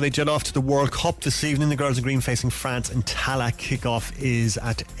game before they jet off to the World Cup this evening. The girls in green facing France in Tallaght. Kick-off is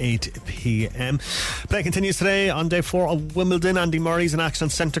at 8 p.m. Play continues today on day 4 of Wimbledon. Andy Murray's in action on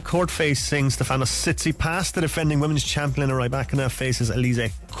centre court facing Stefanos Tsitsipas. The defending women's champion Rybakina faces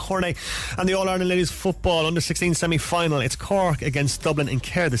Elise Cornet. And the All-Ireland Ladies Football Under-16 semi-final. It's Cork against Dublin in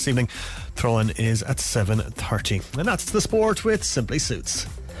Care this evening. Throw-in is at 7:30. And that's the sport with Simply Suits.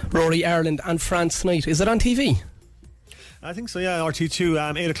 Rory, Ireland and France tonight. Is it on TV? I think so, yeah.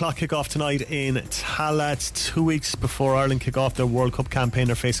 RT2, 8 o'clock kick-off tonight in Tallaght. 2 weeks before Ireland kick off their World Cup campaign.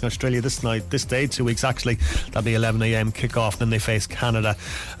 They're facing Australia this day, 2 weeks actually. That'll be 11 a.m. kick-off. Then they face Canada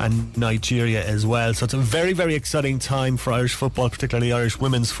and Nigeria as well. So it's a very, very exciting time for Irish football, particularly Irish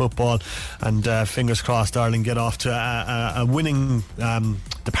women's football. And fingers crossed Ireland get off to a winning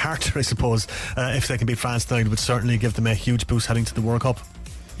departure, I suppose. If they can beat France tonight, it would certainly give them a huge boost heading to the World Cup.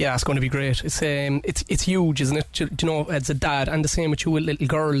 Yeah, it's going to be great. It's huge, isn't it? Do you know, as a dad, and the same with you with little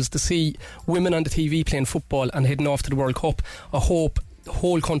girls, to see women on the TV playing football and heading off to the World Cup. I hope the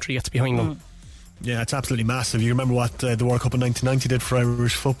whole country gets behind them. Yeah, it's absolutely massive. You remember what the World Cup in 1990 did for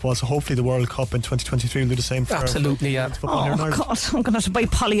Irish football, so hopefully the World Cup in 2023 will do the same for absolutely, yeah. Football here in Ireland. God, I'm going to have to buy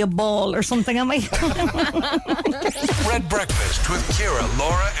Polly a ball or something, am I? Red Breakfast with Ciara,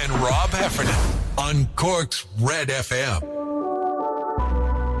 Laura and Rob Heffernan on Cork's Red FM.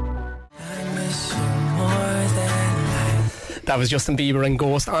 That was Justin Bieber and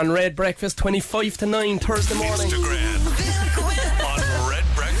Ghost on Red Breakfast, 25 to 9 Thursday morning. Instagram on Red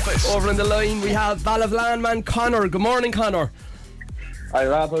Breakfast. Over in the line we have Ballavlan man Connor. Good morning, Connor. Hi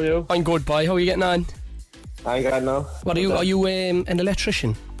Rob, how are you? I'm good, boy. How are you getting on? I got no. What are you? Are you an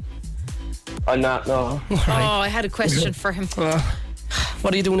electrician? I'm not, no. Oh, I had a question for him.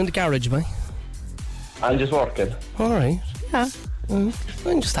 What are you doing in the garage, boy? I'm just working. All right. Yeah.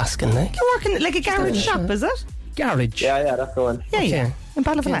 I'm just asking, like. You're working like a garage shop, is it? Garage? Yeah, that's the one. Yeah. In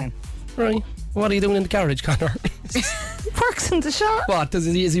Ballyvalan. Right. What are you doing in the garage, Connor? Works in the shop. What?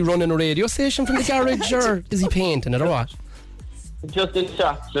 Is he running a radio station from the garage, or is he painting it, or what? Just in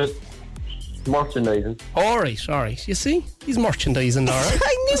shop, just merchandising. All right. You see? He's merchandising, Laura.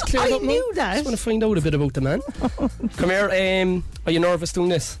 I knew that. I just want to find out a bit about the man. Come here. Are you nervous doing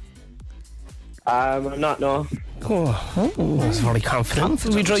this? I'm not, no. Oh, that's very confident.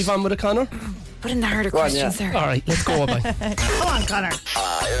 Will we drive on with it, Connor? Put in the harder Go on, questions there. All right, let's go, bye. Come on, Connor.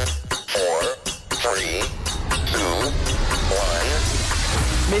 5, 4, 3, 2,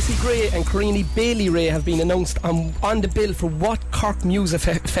 1. Macy Gray and Carini Bailey Ray have been announced on the bill for what Cork Music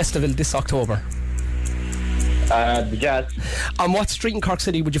Festival this October? The Jazz. On what street in Cork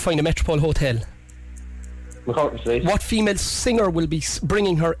City would you find a Metropole Hotel? McCartney Street. What female singer will be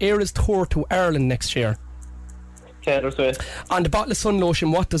bringing her Eras tour to Ireland next year? Taylor Swift. On the bottle of sun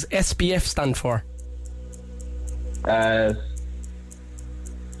lotion, what does SPF stand for?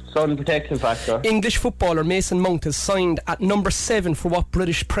 Sun Protection Factor. English footballer Mason Mount is signed at number 7 for what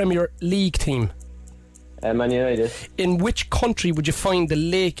British Premier League team? Man United. In which country would you find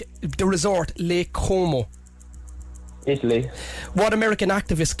the resort Lake Como? Italy. What American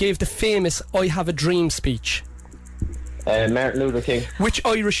activist gave the famous I Have a Dream speech? Martin Luther King. Which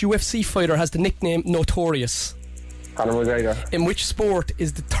Irish UFC fighter has the nickname Notorious? Conor McGregor. In which sport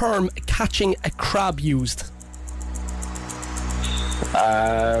is the term catching a crab used?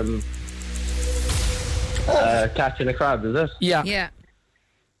 Catching a crab, is it? Yeah. Yeah.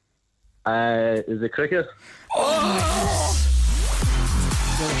 Is it cricket? You're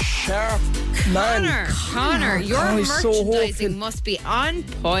a sharp man. Connor, your he's so merchandising hopeful. must be on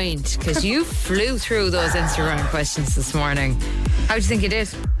point because you flew through those Instagram questions this morning. How do you think you did?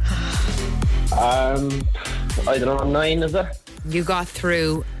 I don't know, 9, is it? You got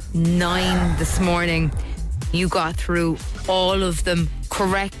through 9 this morning. You got through all of them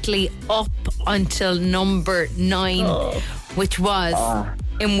correctly up until number 9, which was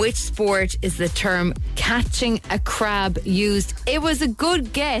in which sport is the term catching a crab used? It was a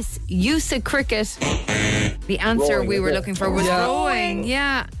good guess. You said cricket. The answer Rowing, we were is it? looking for was Yeah. rowing.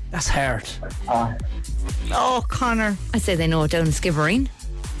 Yeah. That's hard. Oh, Connor. I say they know it down in Skibbereen.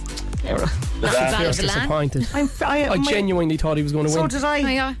 Not in Fierce Ballyvalan. disappointed. I I genuinely thought he was going to So win. did Oh, I.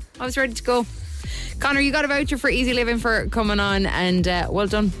 yeah, I was ready to go. Connor, you got a voucher for Easy Living for coming on, and well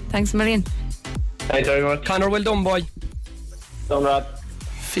done. Thanks a million. Thanks very much. Connor, well done, boy. Done, Rob.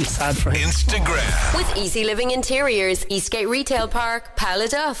 Feel sad for him. Instagram. With Easy Living Interiors, Eastgate Retail Park,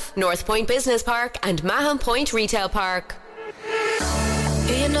 Paladuff, North Point Business Park, and Mahon Point Retail Park.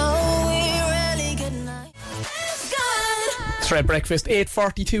 You know we really good night. It's Red Breakfast,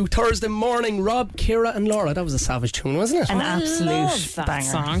 8:42 Thursday morning. Rob, Ciara, and Laura. That was a savage tune, wasn't it? An love absolute that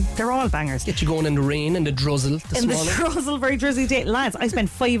banger. song. They're all bangers. Get you going in the rain and the drizzle this In the morning. drizzle, very drizzly day. Lads, I spent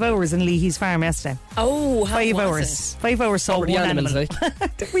 5 hours in Leahy's farm yesterday. Oh, how 5 was hours. 5 hours saw What were the one animals animal.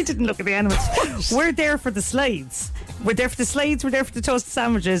 like? We didn't look at the animals. We're there for the slides. We're there for the slides, we're there for the toasted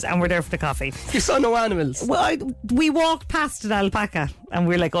sandwiches, and we're there for the coffee. You saw no animals. Well, we walked past an alpaca and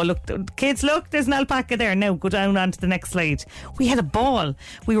we're like, oh, look, kids, look, there's an alpaca there. Now go down onto the next slide. We had a ball.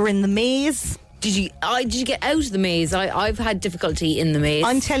 We were in the maze. Did you get out of the maze? I've had difficulty in the maze.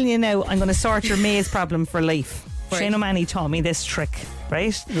 I'm telling you now, I'm going to sort your maze problem for life. Right. Shane O'Mahony taught me this trick,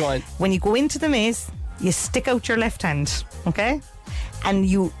 right? Go on. When you go into the maze, you stick out your left hand, okay? And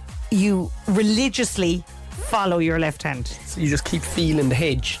you religiously follow your left hand. So you just keep feeling the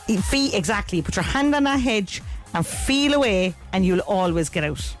hedge. Exactly. Put your hand on that hedge and feel away, and you'll always get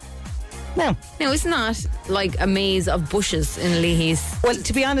out. Now, it's not like a maze of bushes in Leahy's. well,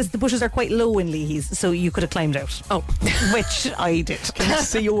 to be honest, the bushes are quite low in Leahy's, so you could have climbed out. Oh. Which I did. Can you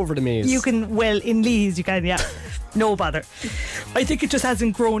see over the maze? You can, well, in Leahy's you can, yeah. No bother. I think it just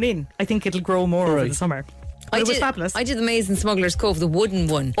hasn't grown in. I think it'll grow more over Right. the summer. But it was fabulous. I did the maze in Smuggler's Cove, the wooden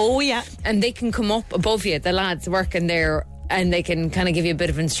one. Oh, yeah. And they can come up above you, the lads working there, and they can kind of give you a bit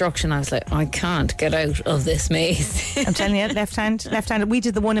of instruction. I was like, I can't get out of this maze. I'm telling you, left hand. We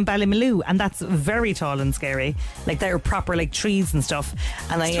did the one in Ballymaloo, and that's very tall and scary. Like, they're proper, like, trees and stuff.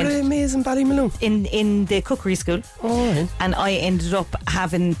 And Is there a maze in Ballymaloo? in the cookery school. Oh, right. And I ended up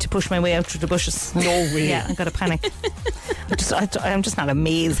having to push my way out through the bushes. No way. Yeah, I got a panic. I'm just not a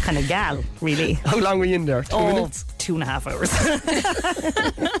maze kind of gal, really. How long were you in there? 2 minutes? 2.5 hours.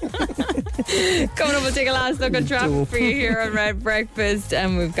 Coming up, we'll take a last look at traffic for you here on Red Breakfast,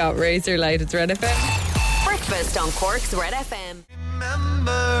 and we've got Razor Light. It's Red FM. Breakfast on Cork's Red FM.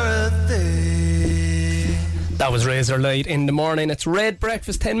 That was Razor Light in the morning. It's Red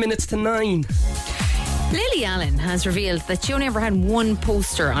Breakfast, 10 minutes to 9. Lily Allen has revealed that she only ever had one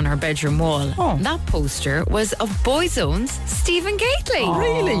poster on her bedroom wall. Oh. That poster was of Boyzone's Stephen Gately. Oh,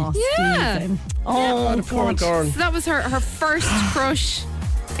 Really? Yeah. Stephen. Oh, the poor girl. So that was her first crush.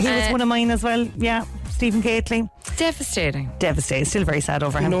 He was one of mine as well. Yeah, Stephen Gately. Devastating. Devastated. Still very sad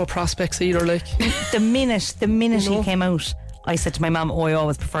over him. No prospects either, like. The minute he came out, I said to my mum, I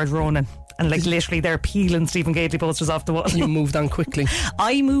always preferred Ronan. And like literally they're peeling Stephen Gately posters off the wall. You moved on quickly.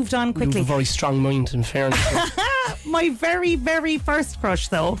 I moved on You quickly. have a very strong mind, in fairness. My very, very first crush,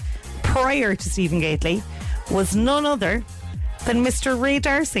 though, prior to Stephen Gately, was none other than Mr. Ray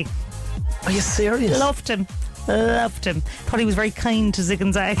Darcy. Are you serious? Loved him. Thought he was very kind to Zig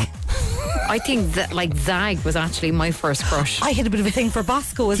and Zag. I think that like Zag was actually my first crush. I had a bit of a thing for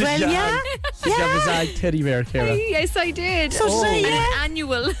Bosco as well. you Yeah. have- Did you have a Zag teddy bear, Ciara? Yes, I did. So did I, And yeah. an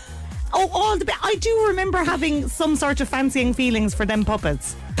annual. Oh, all the I do remember having some sort of fancying feelings for them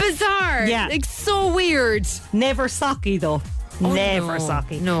puppets. Bizarre. Yeah. Like so weird. Never socky though. Oh, Never no.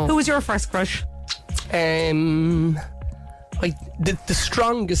 socky. No. Who was your first crush? The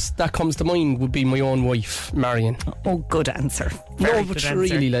strongest that comes to mind would be my own wife, Marion. Oh, good answer. No, Very but good she answer.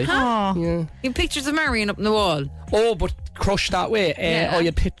 really like. Oh. Yeah. You have pictures of Marion up on the wall. Oh, but crushed that way. Yeah. I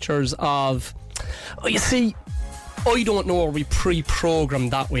had pictures of. Oh, you see, I don't know, are we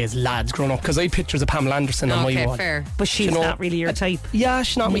pre-programmed that way as lads growing up? Because I had pictures of Pamela Anderson on my Okay, wall. fair. But she's You know, not really your type. Yeah,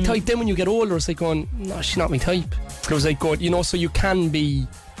 she's not my type. Then when you get older, it's like going, no, she's not my type. It was like going, so you can be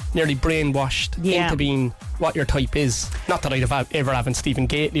nearly brainwashed Yeah. into being what your type is. Not that I'd have ever having Stephen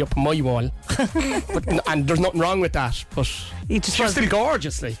Gately up on my wall, and there's nothing wrong with that. But He just she's was still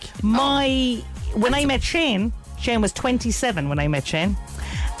gorgeous, like. when I met Shane was 27 when I met Shane,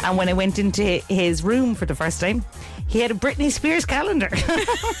 and when I went into his room for the first time, he had a Britney Spears calendar.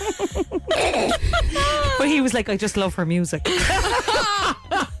 But he was like, I just love her music.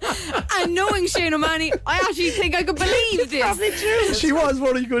 And knowing Shane O'Mahony, I actually think I could believe this. Probably true. She was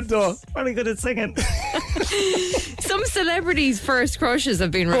very good though. Probably good at singing. Some celebrities' first crushes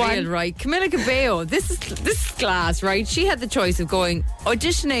have been revealed, right? Camila Cabello, this is class, right? She had the choice of going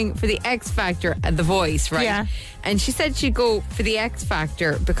auditioning for the X Factor and The Voice, right? Yeah. And she said she'd go for the X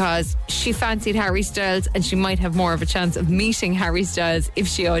Factor because she fancied Harry Styles and she might have more of a chance of meeting Harry Styles if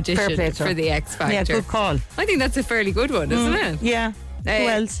she Fair play auditioned to her. for the X Factor. Yeah, good call. I think that's a fairly good one, isn't it? Yeah. Who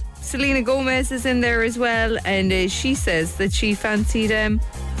else? Selena Gomez is in there as well, and she says that she fancied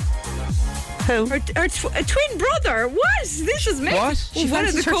Who? her twin brother. What? This is me. What? She one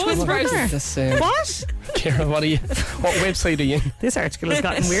of the fancies her twin brother? co-sponsors. What? Ciara, what website are you in? This article has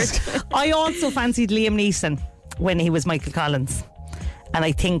gotten weird. I also fancied Liam Neeson when he was Michael Collins. And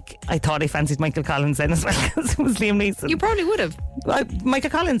I thought I fancied Michael Collins then as well because it was Liam Neeson. You probably would have. Michael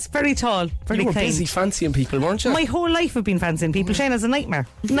Collins, very tall, very You were kind. busy fancying people, weren't you? My whole life I've been fancying people. Shane has a nightmare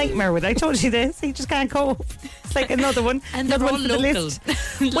with it. I told you this. He just can't cope. It's like another one. And another they're one all for the local. list.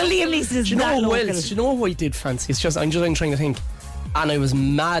 Well, Liam Neeson is Do you know not who local. else? Do you know who I did fancy? It's just I'm trying to think, and I was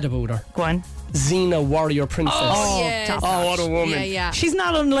mad about her. Go on. Xena, warrior princess. Oh, yes. top Oh, what a woman. Yeah, yeah. She's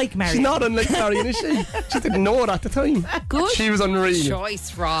not unlike Marion. She's not unlike Marion, is she? She didn't know it at the time. Good She was unreal.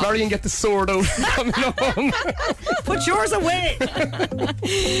 choice, Rob. Marion, get the sword out coming home. Put yours away.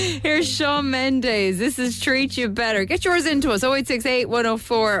 Here's Shawn Mendes. This is Treat You Better. Get yours into us. 0868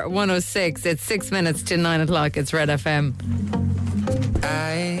 104 106. It's 6 minutes to 9 o'clock. It's Red FM.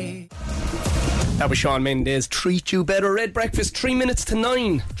 That was Shawn Mendes. Treat You Better. Red Breakfast, 3 minutes to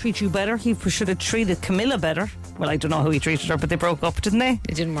 9. Treat you better. He should have treated Camilla better. Well, I don't know how he treated her, but they broke up, didn't they?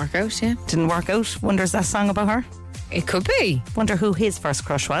 It didn't work out, yeah. Didn't work out. Wonder, is that song about her? It could be. Wonder who his first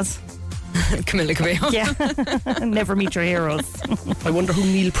crush was. Camilla Cabello. Yeah. Never meet your heroes. I wonder who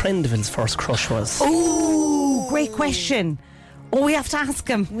Neil Prendeville's first crush was. Oh, great question. Oh, we have to ask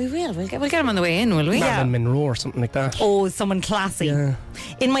him. We will. We'll get him on the way in, will we? Marilyn Monroe or something like that. Oh, someone classy. Yeah.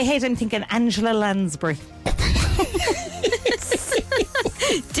 In my head, I'm thinking Angela Lansbury.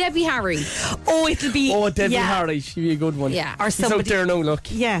 Debbie Harry. Oh, it'll be. Oh, Debbie yeah. Harry. She'd be a good one. Yeah. Or He's out somebody. there now, look.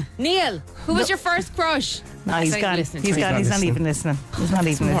 Yeah. Neil, who was your first crush? No, he's Sorry, gone. listening He's to gone. me. He's not even listening. He's not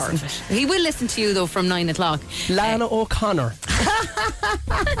even More listening. of it. He will listen to you, though, from 9 o'clock. Lana O'Connor.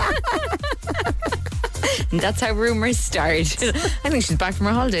 And that's how rumours start. I think she's back from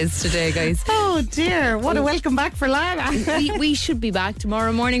her holidays today, guys. Oh, dear. What a welcome back for Lana. we should be back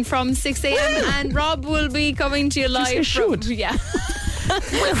tomorrow morning from 6 a.m. and Rob will be coming to you live. say should. Yeah.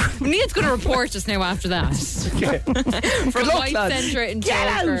 Neil's going to report us now after that. From White Centre in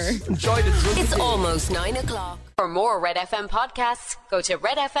Dover. Enjoy the drunk It's day. almost 9 o'clock. For more Red FM podcasts, go to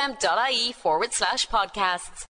redfm.ie/podcasts.